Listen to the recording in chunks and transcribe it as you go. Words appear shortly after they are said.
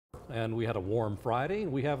and we had a warm Friday.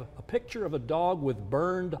 We have a picture of a dog with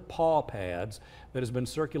burned paw pads that has been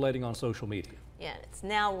circulating on social media. Yeah, it's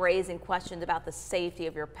now raising questions about the safety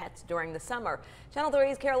of your pets during the summer. Channel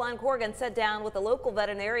 3's Caroline Corrigan sat down with a local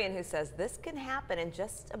veterinarian who says this can happen in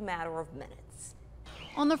just a matter of minutes.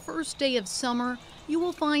 On the first day of summer, you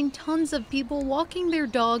will find tons of people walking their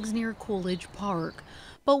dogs near Coolidge Park.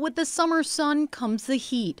 But with the summer sun comes the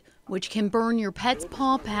heat, which can burn your pet's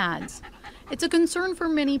paw pads. It's a concern for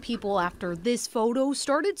many people after this photo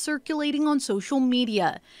started circulating on social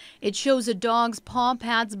media. It shows a dog's paw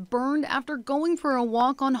pads burned after going for a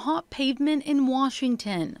walk on hot pavement in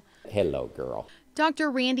Washington. Hello, girl.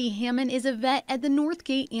 Dr. Randy Hammond is a vet at the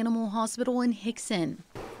Northgate Animal Hospital in Hickson.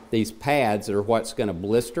 These pads are what's going to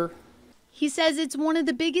blister. He says it's one of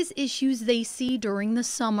the biggest issues they see during the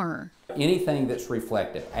summer. Anything that's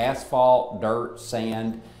reflective, asphalt, dirt,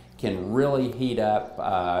 sand, can really heat up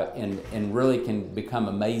and really can become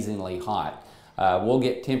amazingly hot. We'll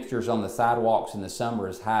get temperatures on the sidewalks in the summer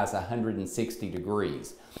as high as 160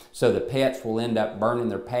 degrees. So the pets will end up burning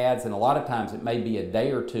their pads, and a lot of times it may be a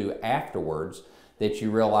day or two afterwards that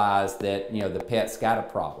you realize that, you know, the pet's got a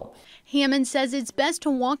problem. Hammond says it's best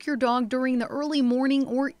to walk your dog during the early morning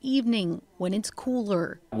or evening when it's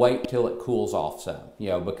cooler. Wait till it cools off some, you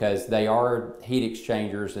know, because they are heat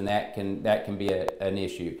exchangers, and that can be an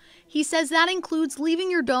issue. He says that includes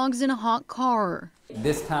leaving your dogs in a hot car.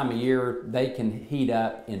 This time of year, they can heat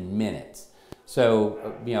up in minutes.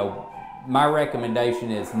 So, you know, my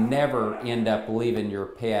recommendation is never end up leaving your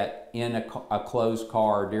pet in a closed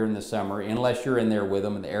car during the summer unless you're in there with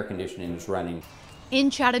them and the air conditioning is running. In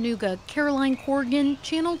Chattanooga, Caroline Corrigan,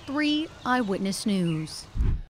 Channel 3 Eyewitness News.